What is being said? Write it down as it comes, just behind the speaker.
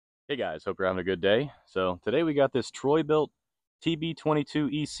Hey guys, hope you're having a good day. So today we got this Troy-Bilt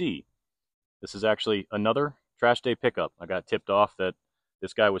TB22 EC. This is actually another trash day pickup. I got tipped off that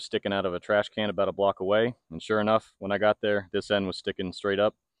this guy was sticking out of a trash can about a block away, and sure enough, when I got there, this end was sticking straight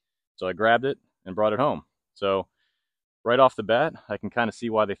up. So I grabbed it and brought it home. So right off the bat, I can kind of see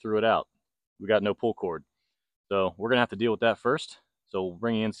why they threw it out. We got no pull cord. So we're gonna have to deal with that first. So we'll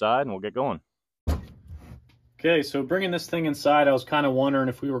bring you inside and we'll get going. Okay, so bringing this thing inside, I was kind of wondering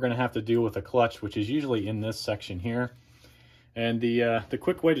if we were going to have to deal with a clutch, which is usually in this section here. And the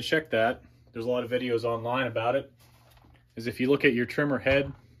quick way to check that, there's a lot of videos online about it, is if you look at your trimmer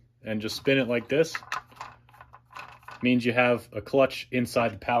head and just spin it like this, means you have a clutch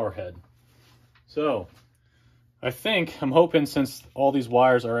inside the power head. So I'm hoping since all these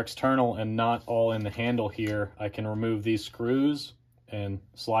wires are external and not all in the handle here, I can remove these screws and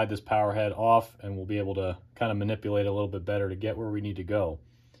slide this power head off, and we'll be able to kind of manipulate it a little bit better to get where we need to go.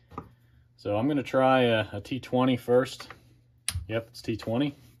 So I'm going to try a T20 first. Yep, it's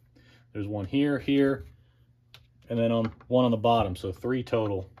T20. There's one here, here, and then one on the bottom, so 3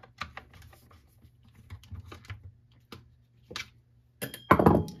 total.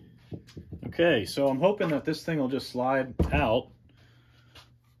 Okay, so I'm hoping that this thing will just slide out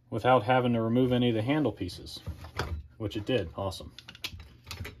without having to remove any of the handle pieces, which it did. Awesome.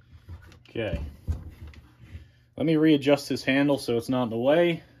 Okay, let me readjust this handle so it's not in the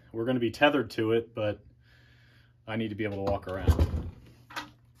way. We're going to be tethered to it, but I need to be able to walk around.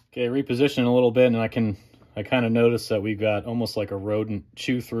 Okay, reposition a little bit, and I kind of noticed that we've got almost like a rodent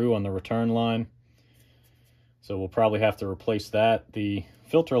chew through on the return line. So we'll probably have to replace that. The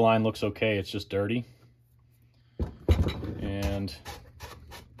filter line looks okay, it's just dirty. And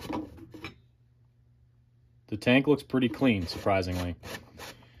the tank looks pretty clean, surprisingly.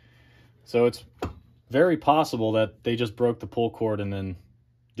 So it's very possible that they just broke the pull cord and then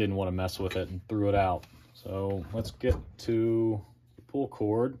didn't want to mess with it and threw it out. So let's get to the pull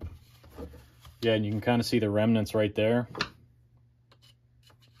cord. Yeah, and you can kind of see the remnants right there.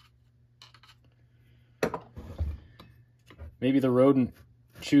 Maybe the rodent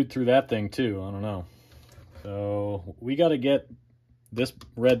chewed through that thing too, I don't know. So we got to get this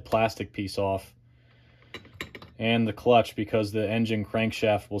red plastic piece off and the clutch, because the engine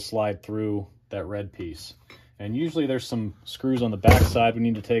crankshaft will slide through that red piece. And usually there's some screws on the back side we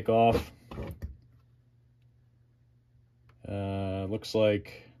need to take off. Looks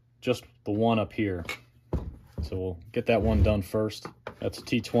like just the one up here. So we'll get that one done first. That's a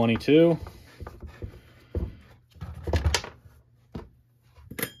T22.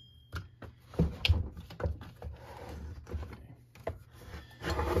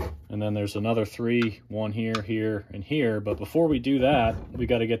 And then there's another 3, one here, here, and here. But before we do that, we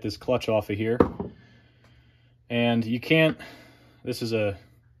got to get this clutch off of here. And you can't, this is a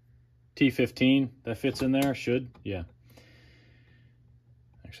T15 that fits in there, should, yeah.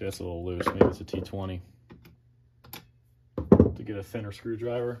 Actually, that's a little loose, maybe it's a T20. To get a thinner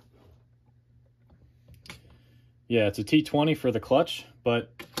screwdriver. Yeah, it's a T20 for the clutch,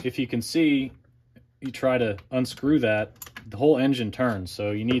 but if you can see, you try to unscrew that, the whole engine turns.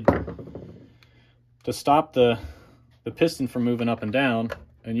 So you need to stop the piston from moving up and down,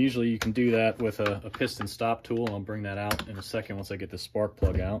 and usually you can do that with a piston stop tool, and I'll bring that out in a second once I get the spark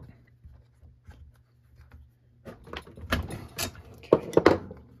plug out. Okay.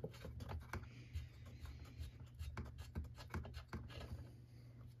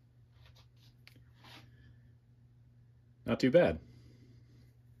 Not too bad.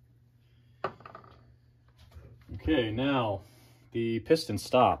 Okay, now the piston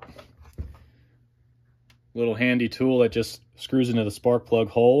stop. Little handy tool that just screws into the spark plug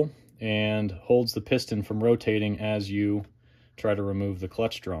hole and holds the piston from rotating as you try to remove the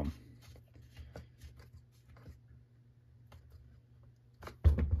clutch drum.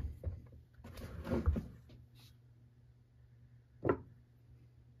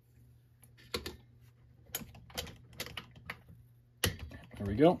 There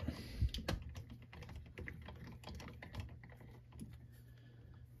we go.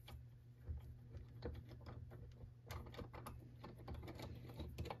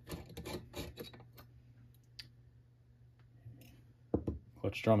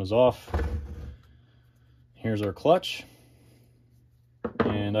 Clutch drum is off. Here's our clutch.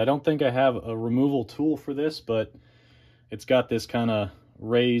 And I don't think I have a removal tool for this, but it's got this kind of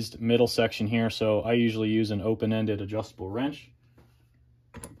raised middle section here, so I usually use an open-ended adjustable wrench.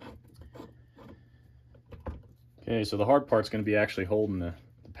 Okay, so the hard part's going to be actually holding the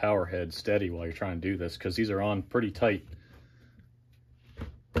power head steady while you're trying to do this, because these are on pretty tight.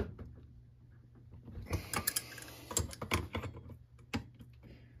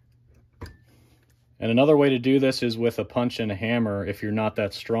 And another way to do this is with a punch and a hammer if you're not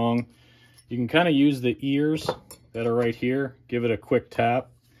that strong. You can kind of use the ears that are right here, give it a quick tap,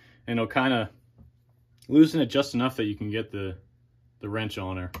 and it'll kind of loosen it just enough that you can get the wrench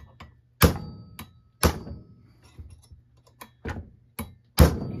on there.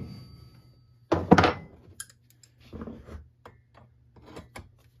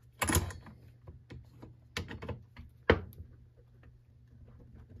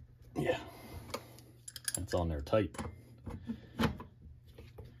 Yeah, that's on there tight,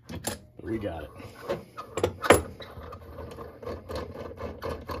 but we got it.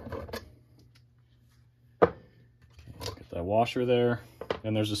 Okay, get that washer there,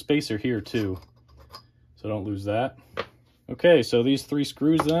 and there's a spacer here too, so don't lose that. Okay, so these 3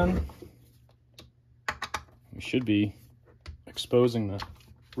 screws then, we should be exposing the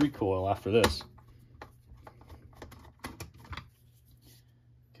recoil after this.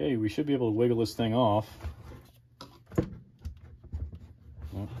 Okay, we should be able to wiggle this thing off.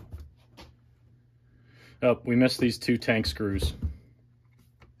 Oh, we missed these 2 tank screws.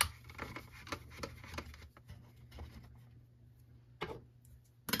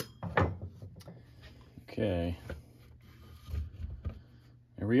 Okay.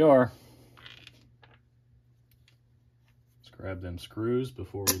 Here we are. Let's grab them screws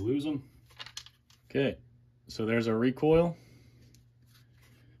before we lose them. Okay, so there's our recoil.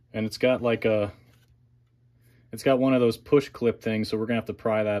 And it's got like it's got one of those push clip things, so we're gonna have to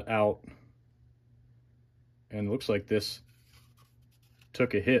pry that out. And it looks like this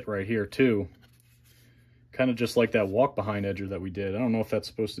took a hit right here too. Kind of just like that walk behind edger that we did. I don't know if that's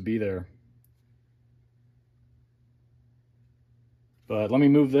supposed to be there. But let me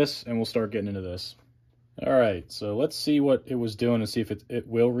move this and we'll start getting into this. All right, so let's see what it was doing and see if it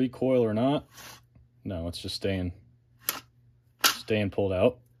will recoil or not. No, it's just staying pulled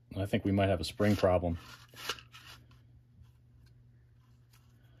out. I think we might have a spring problem.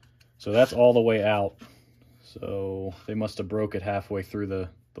 So that's all the way out. So they must have broke it halfway through the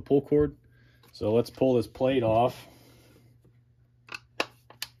pull cord. So let's pull this plate off.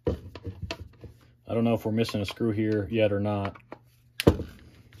 I don't know if we're missing a screw here yet or not.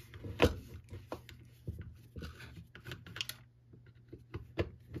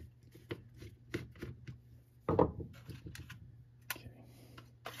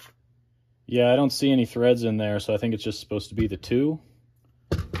 Yeah, I don't see any threads in there, so I think it's just supposed to be the 2.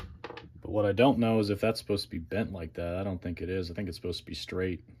 But what I don't know is if that's supposed to be bent like that. I don't think it is. I think it's supposed to be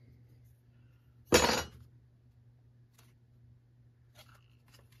straight.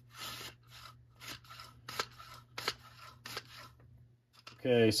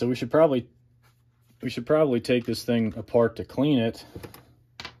 Okay, so we should probably take this thing apart to clean it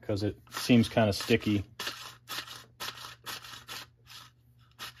because it seems kind of sticky.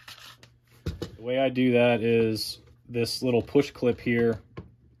 The way I do that is this little push clip here,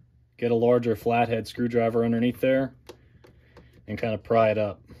 get a larger flathead screwdriver underneath there, and kind of pry it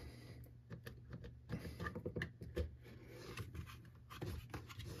up.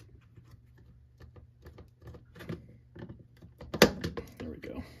 There we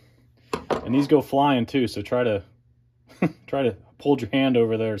go. And these go flying too, so try to hold your hand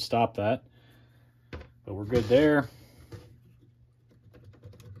over there to stop that. But we're good there.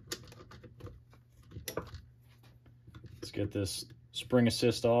 Get this spring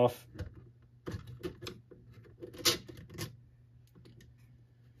assist off.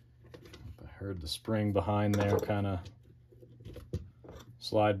 I heard the spring behind there kind of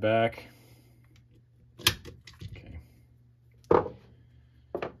slide back. Okay.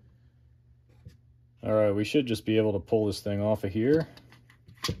 All right, we should just be able to pull this thing off of here.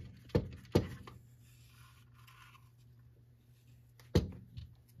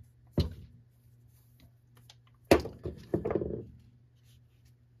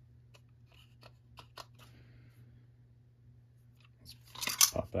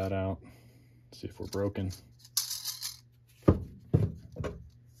 Pop that out, see if we're broken.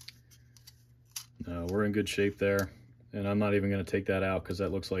 No, we're in good shape there. And I'm not even going to take that out because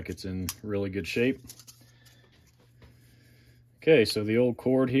that looks like it's in really good shape. Okay, so the old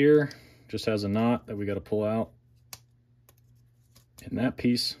cord here just has a knot that we got to pull out. And that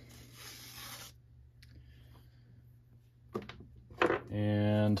piece.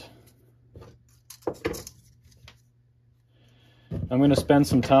 And I'm going to spend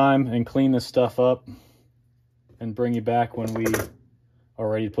some time and clean this stuff up and bring you back when we are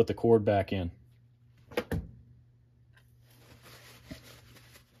ready to put the cord back in.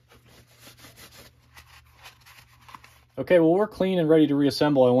 Okay, well, we're clean and ready to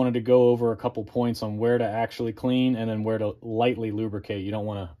reassemble. I wanted to go over a couple points on where to actually clean and then where to lightly lubricate. You don't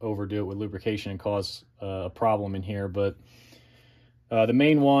want to overdo it with lubrication and cause a problem in here, but the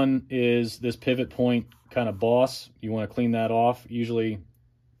main one is this pivot point kind of boss. You want to clean that off. Usually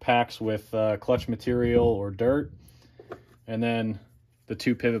packs with clutch material or dirt, and then the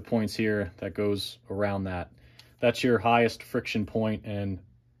two pivot points here that goes around that. That's your highest friction point and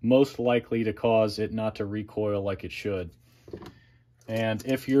most likely to cause it not to recoil like it should. And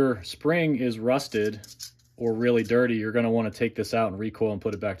if your spring is rusted or really dirty, you're going to want to take this out and recoil and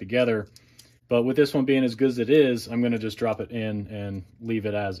put it back together. But with this one being as good as it is, I'm going to just drop it in and leave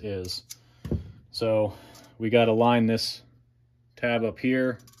it as is. So we got to line this tab up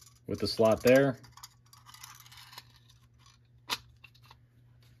here with the slot there.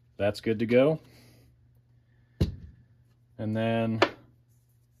 That's good to go. And then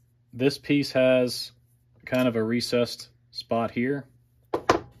this piece has kind of a recessed spot here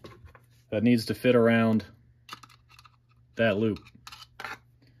that needs to fit around that loop.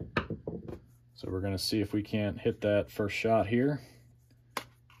 So we're going to see if we can't hit that first shot here.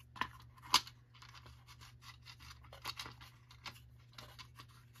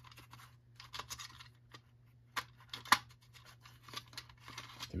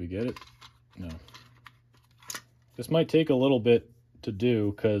 Did we get it? No. This might take a little bit to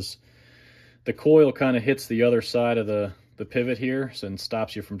do because the coil kind of hits the other side of the pivot here and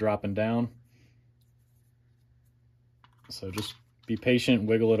stops you from dropping down. So just be patient,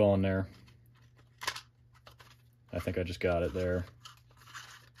 wiggle it on there. I think I just got it there.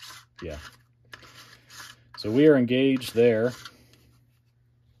 Yeah. So we are engaged there.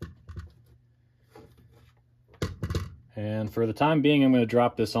 And for the time being, I'm going to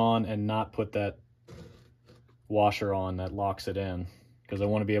drop this on and not put that washer on that locks it in, because I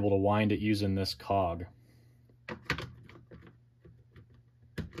want to be able to wind it using this cog.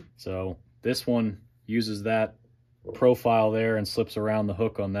 So this one uses that profile there and slips around the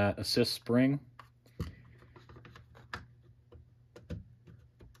hook on that assist spring.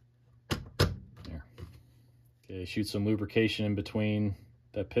 There. Okay, shoot some lubrication in between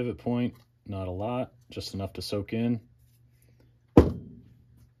that pivot point. Not a lot, just enough to soak in.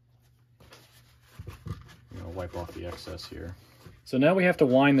 Wipe off the excess here. So now we have to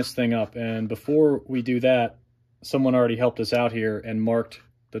wind this thing up, and before we do that, someone already helped us out here and marked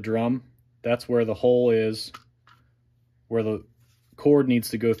the drum. That's where the hole is, where the cord needs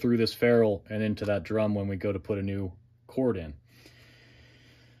to go through this ferrule and into that drum when we go to put a new cord in.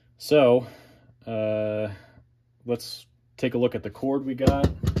 So let's take a look at the cord we got.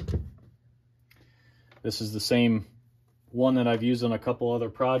 This is the same one that I've used on a couple other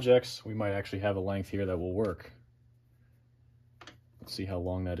projects. We might actually have a length here that will work. Let's see how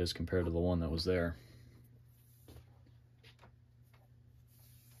long that is compared to the one that was there.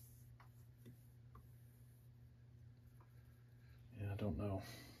 Yeah, I don't know.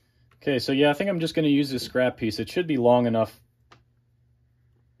 Okay, so yeah, I think I'm just going to use this scrap piece. It should be long enough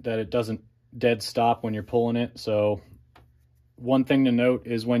that it doesn't dead stop when you're pulling it. So one thing to note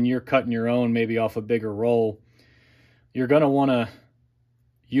is when you're cutting your own, maybe off a bigger roll, you're going to want to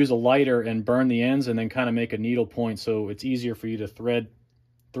use a lighter and burn the ends and then kind of make a needle point so it's easier for you to thread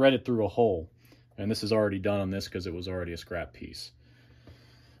it through a hole. And this is already done on this because it was already a scrap piece.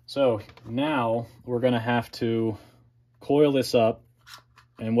 So now we're going to have to coil this up.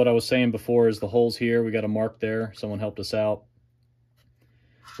 And what I was saying before is the holes here, we got a mark there. Someone helped us out.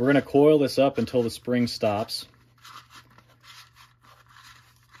 We're going to coil this up until the spring stops.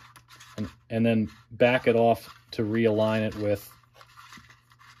 And then back it off to realign it with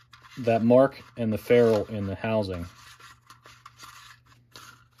that mark and the ferrule in the housing.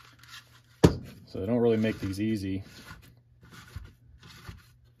 So they don't really make these easy.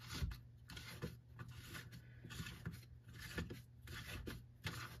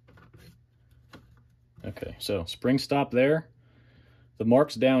 Okay, so spring stop there. The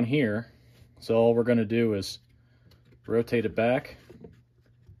mark's down here. So all we're going to do is rotate it back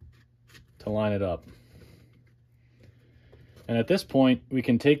to line it up. And at this point, we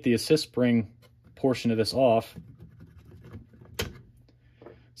can take the assist spring portion of this off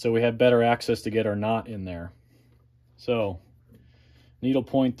so we have better access to get our knot in there. So, needle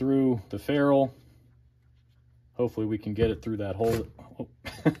point through the ferrule. Hopefully we can get it through that hole. Oh.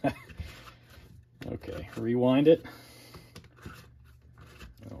 Okay, rewind it.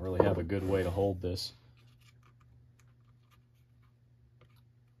 I don't really have a good way to hold this.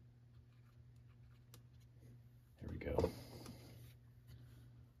 Here we go.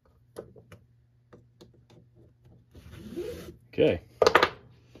 Okay.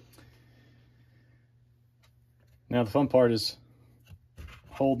 Now the fun part is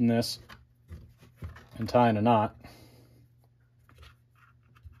holding this and tying a knot.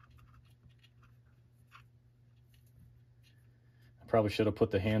 I probably should have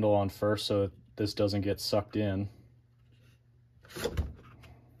put the handle on first so this doesn't get sucked in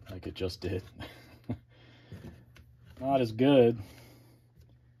like it just did. Not as good.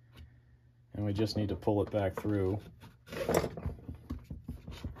 And we just need to pull it back through.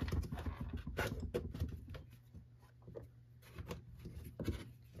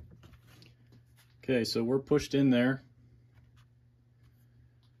 Okay, so we're pushed in there.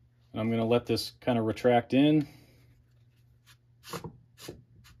 I'm going to let this kind of retract in.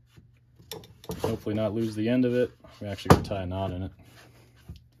 Hopefully not lose the end of it. We're actually going to tie a knot in it.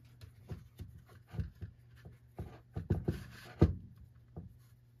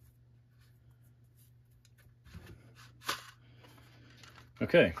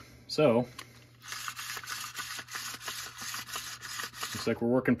 Okay, so looks like we're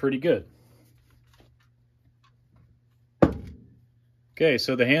working pretty good. Okay,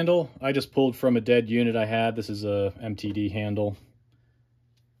 so the handle I just pulled from a dead unit I had. This is a MTD handle.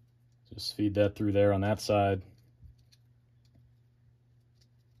 Just feed that through there on that side.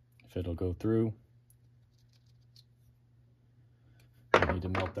 If it'll go through. I need to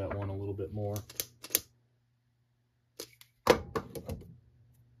melt that one a little bit more.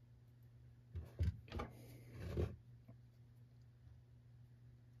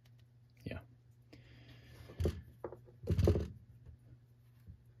 Yeah.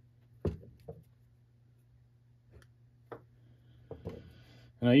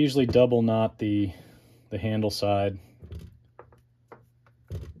 And I usually double knot the handle side.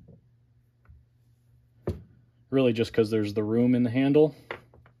 Really just because there's the room in the handle.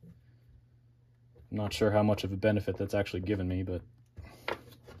 I'm not sure how much of a benefit that's actually given me, but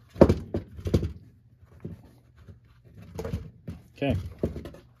okay.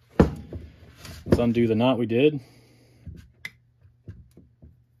 Let's undo the knot we did.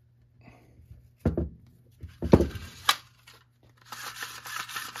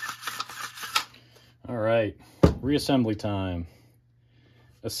 All right, reassembly time.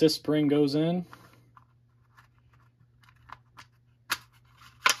 Assist spring goes in.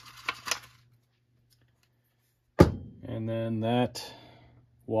 And then that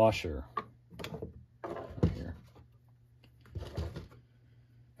washer right here.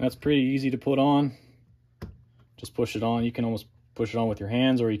 That's pretty easy to put on. Just push it on. You can almost push it on with your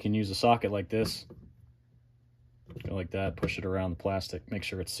hands, or you can use a socket like this. Go like that, push it around the plastic. Make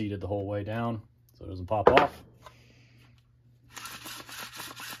sure it's seated the whole way down so it doesn't pop off.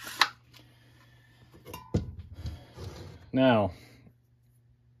 Now,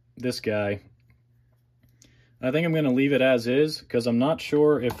 this guy, I think I'm going to leave it as is because I'm not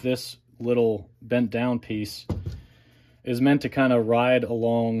sure if this little bent down piece is meant to kind of ride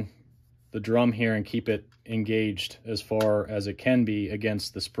along the drum here and keep it engaged as far as it can be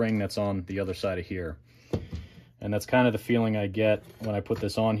against the spring that's on the other side of here. And that's kind of the feeling I get when I put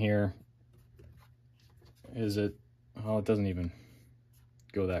this on here. Is it, well, it doesn't even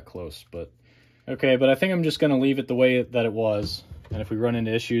go that close, but okay, but I think I'm just going to leave it the way that it was. And if we run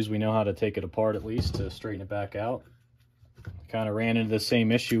into issues, we know how to take it apart at least to straighten it back out. Kind of ran into the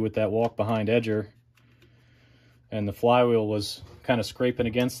same issue with that walk behind edger. And the flywheel was kind of scraping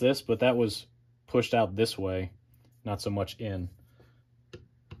against this, but that was pushed out this way, not so much in.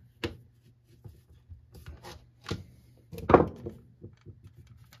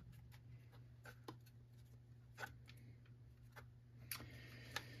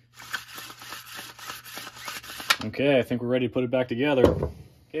 Okay, I think we're ready to put it back together.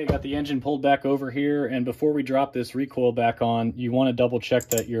 Okay, got the engine pulled back over here, and before we drop this recoil back on, you want to double check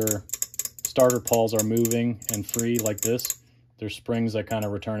that your starter pawls are moving and free like this. There's springs that kind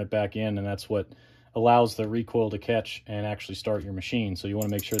of return it back in, and that's what allows the recoil to catch and actually start your machine. So you want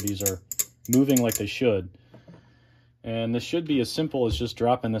to make sure these are moving like they should. And this should be as simple as just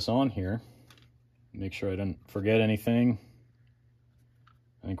dropping this on here. Make sure I didn't forget anything.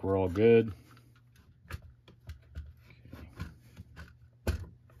 I think we're all good.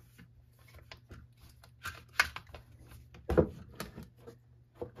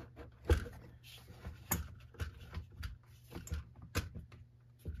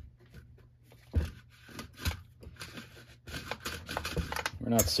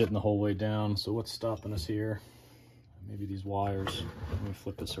 We're not sitting the whole way down, so what's stopping us here? Maybe these wires. Let me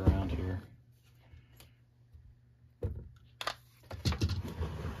flip this around here.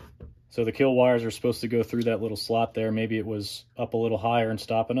 So the kill wires are supposed to go through that little slot there. Maybe it was up a little higher and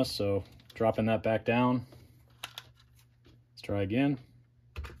stopping us, so dropping that back down. Let's try again.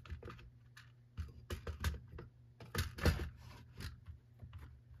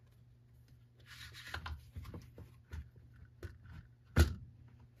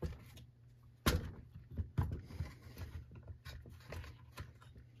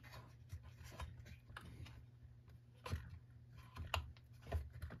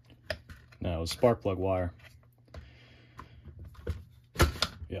 No, spark plug wire.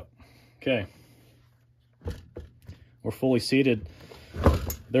 Yep. Okay. We're fully seated.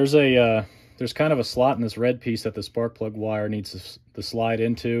 There's kind of a slot in this red piece that the spark plug wire needs to slide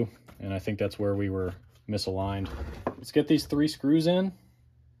into, and I think that's where we were misaligned. Let's get these 3 screws in.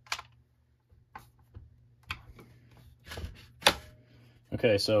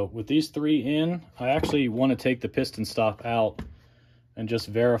 Okay, so with these 3 in, I actually want to take the piston stop out and just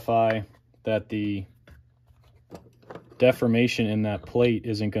verify that the deformation in that plate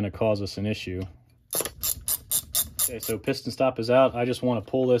isn't going to cause us an issue. Okay, so piston stop is out. I just want to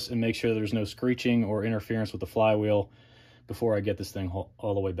pull this and make sure there's no screeching or interference with the flywheel before I get this thing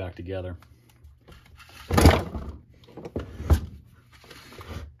all the way back together.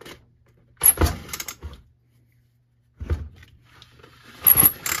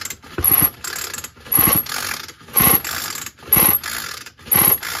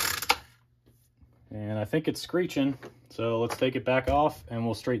 And I think it's screeching, so let's take it back off and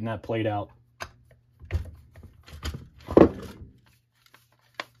we'll straighten that plate out.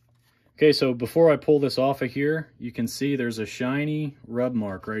 Okay, so before I pull this off of here, you can see there's a shiny rub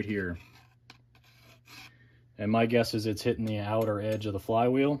mark right here. And my guess is it's hitting the outer edge of the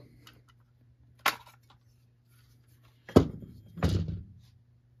flywheel.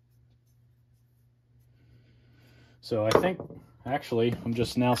 So I think, actually, I'm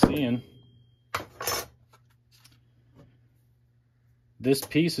just now seeing this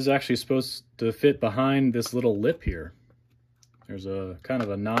piece is actually supposed to fit behind this little lip here. There's a kind of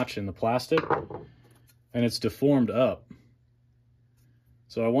a notch in the plastic, and it's deformed up.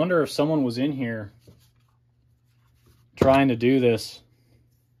 So I wonder if someone was in here trying to do this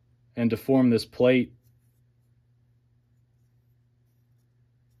and deform this plate.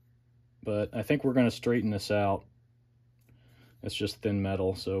 But I think we're going to straighten this out. It's just thin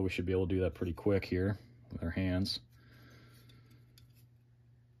metal, so we should be able to do that pretty quick here with our hands.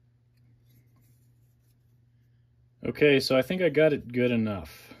 Okay, so I think I got it good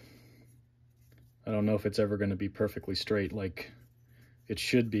enough. I don't know if it's ever going to be perfectly straight like it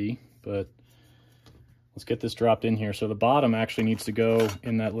should be, but let's get this dropped in here. So the bottom actually needs to go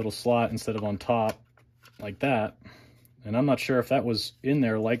in that little slot instead of on top like that. And I'm not sure if that was in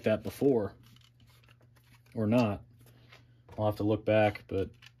there like that before or not. I'll have to look back,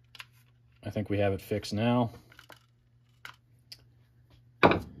 but I think we have it fixed now.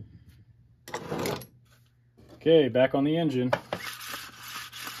 Okay, back on the engine.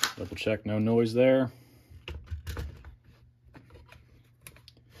 Double check, no noise there.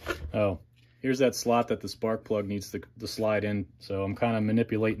 Oh, here's that slot that the spark plug needs to slide in. So I'm kind of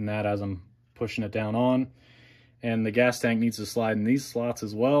manipulating that as I'm pushing it down on. And the gas tank needs to slide in these slots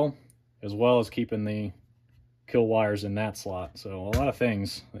as well as keeping the kill wires in that slot. So a lot of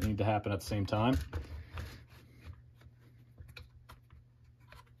things that need to happen at the same time.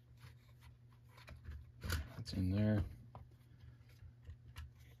 That's in there.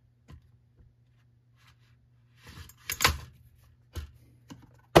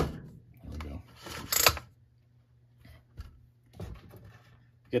 There we go.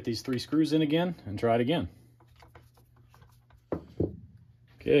 Get these 3 screws in again and try it again.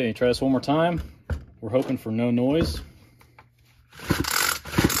 Okay, try this one more time. We're hoping for no noise.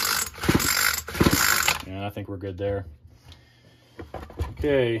 And I think we're good there.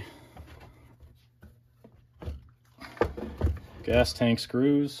 Okay. Gas tank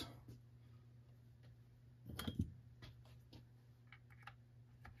screws.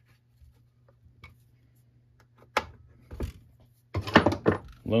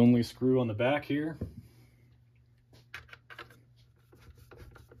 Lonely screw on the back here.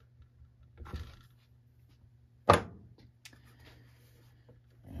 And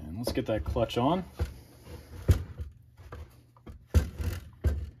let's get that clutch on.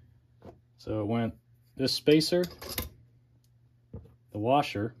 So it went this spacer, the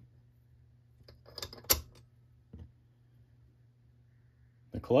washer,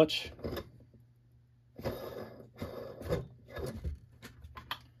 the clutch,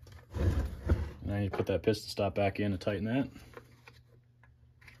 now you put that piston stop back in to tighten that.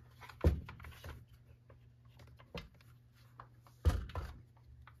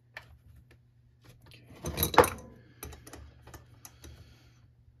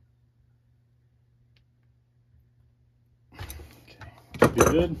 Okay, be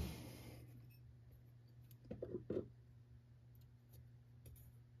good.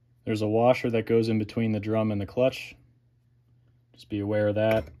 There's a washer that goes in between the drum and the clutch. Just be aware of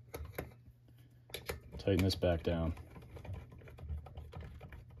that. Tighten this back down.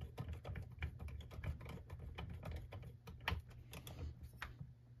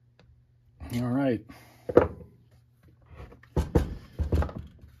 All right.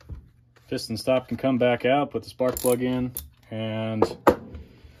 Piston stop can come back out, put the spark plug in, and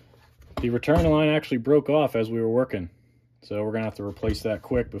the return line actually broke off as we were working. So we're gonna have to replace that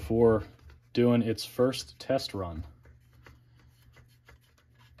quick before doing its first test run.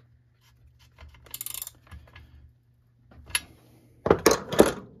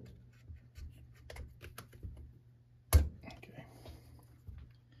 Okay.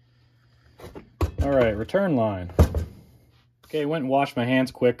 All right, return line. Okay, went and washed my hands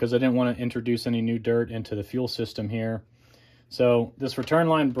quick because I didn't want to introduce any new dirt into the fuel system here. So this return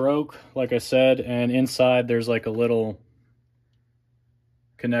line broke, like I said, and inside there's like a little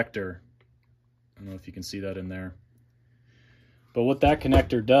connector. I don't know if you can see that in there. But what that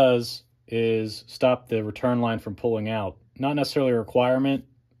connector does is stop the return line from pulling out. Not necessarily a requirement.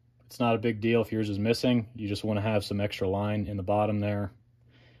 It's not a big deal if yours is missing. You just want to have some extra line in the bottom there.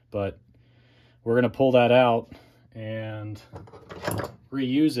 But we're going to pull that out and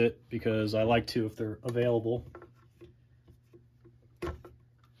reuse it because I like to if they're available.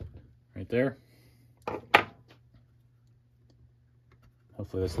 Right there.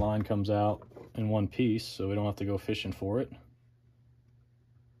 Hopefully this line comes out in one piece so we don't have to go fishing for it.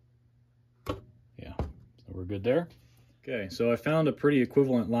 Yeah, so we're good there. Okay, so I found a pretty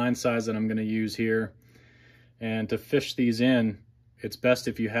equivalent line size that I'm going to use here. And to fish these in, it's best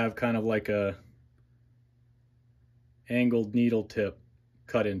if you have kind of like a angled needle tip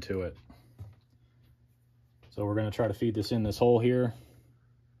cut into it. So we're going to try to feed this in this hole here.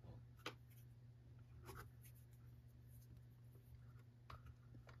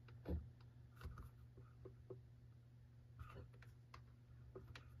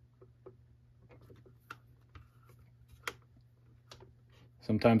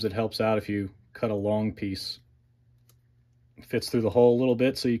 Sometimes it helps out if you cut a long piece. It fits through the hole a little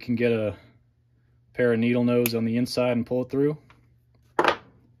bit so you can get a pair of needle nose on the inside and pull it through.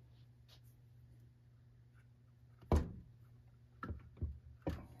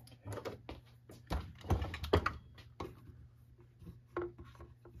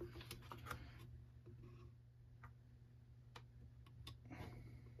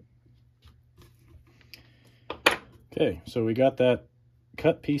 Okay, so we got that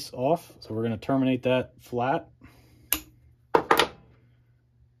cut piece off, so we're going to terminate that flat.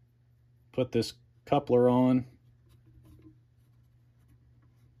 Put this coupler on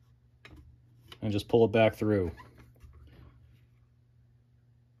and just pull it back through.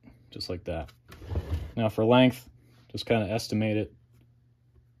 Just like that. Now for length, just kind of estimate it.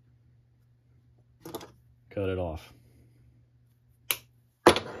 Cut it off.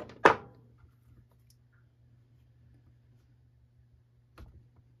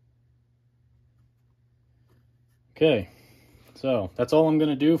 Okay, so that's all I'm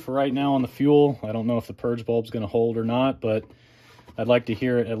going to do for right now on the fuel. I don't know if the purge bulb's going to hold or not, but I'd like to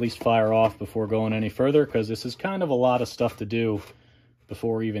hear it at least fire off before going any further, because this is kind of a lot of stuff to do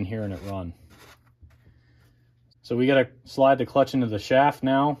before even hearing it run. So we got to slide the clutch into the shaft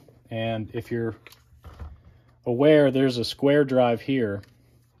now, and if you're aware, there's a square drive here,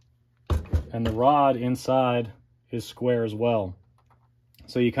 and the rod inside is square as well.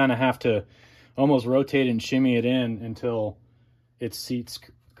 So you kind of have to almost rotate and shimmy it in until it seats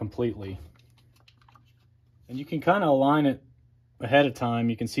completely. And you can kind of align it ahead of time.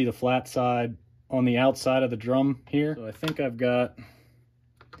 You can see the flat side on the outside of the drum here. So I think I've got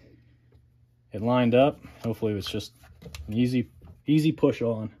it lined up. Hopefully it's just an easy push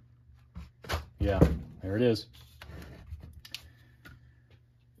on. Yeah, there it is.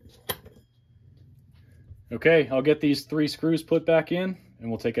 Okay, I'll get these 3 screws put back in and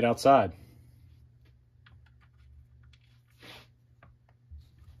we'll take it outside.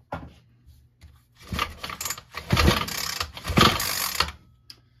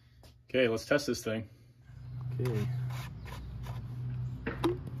 Okay, let's test this thing. Okay.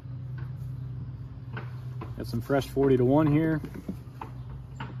 Got some fresh 40-to-1 here.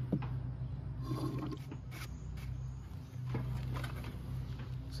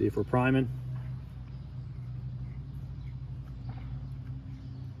 See if we're priming.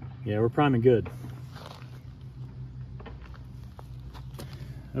 Yeah, we're priming good.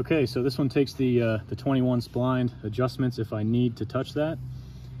 Okay, so this one takes the 21 spline adjustments if I need to touch that.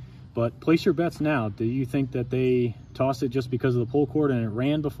 But place your bets now. Do you think that they tossed it just because of the pull cord and it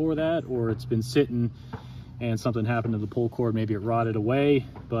ran before that, or it's been sitting and something happened to the pull cord, maybe it rotted away?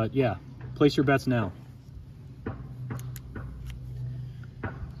 But yeah, place your bets now.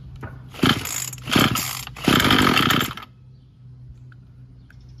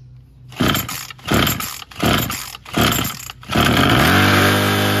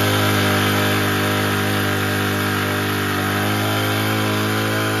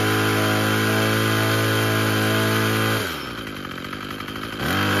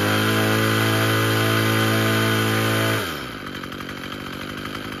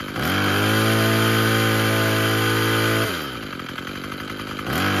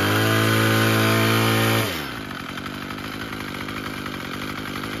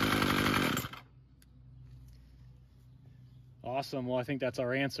 Awesome. Well, I think that's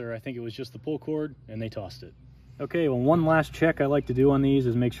our answer. I think it was just the pull cord and they tossed it. Okay, well, one last check I like to do on these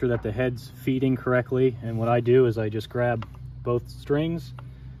is make sure that the head's feeding correctly. And what I do is I just grab both strings,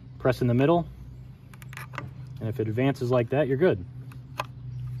 press in the middle, and if it advances like that, you're good.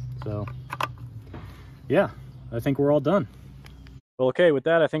 So, yeah, I think we're all done. Well, okay, with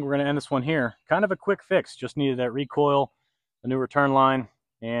that, I think we're going to end this one here. Kind of a quick fix. Just needed that recoil, a new return line,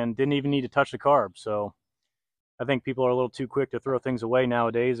 and didn't even need to touch the carb. So I think people are a little too quick to throw things away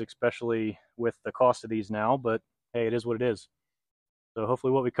nowadays, especially with the cost of these now. But hey, it is what it is. So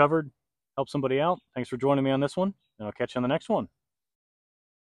hopefully what we covered helped somebody out. Thanks for joining me on this one, and I'll catch you on the next one.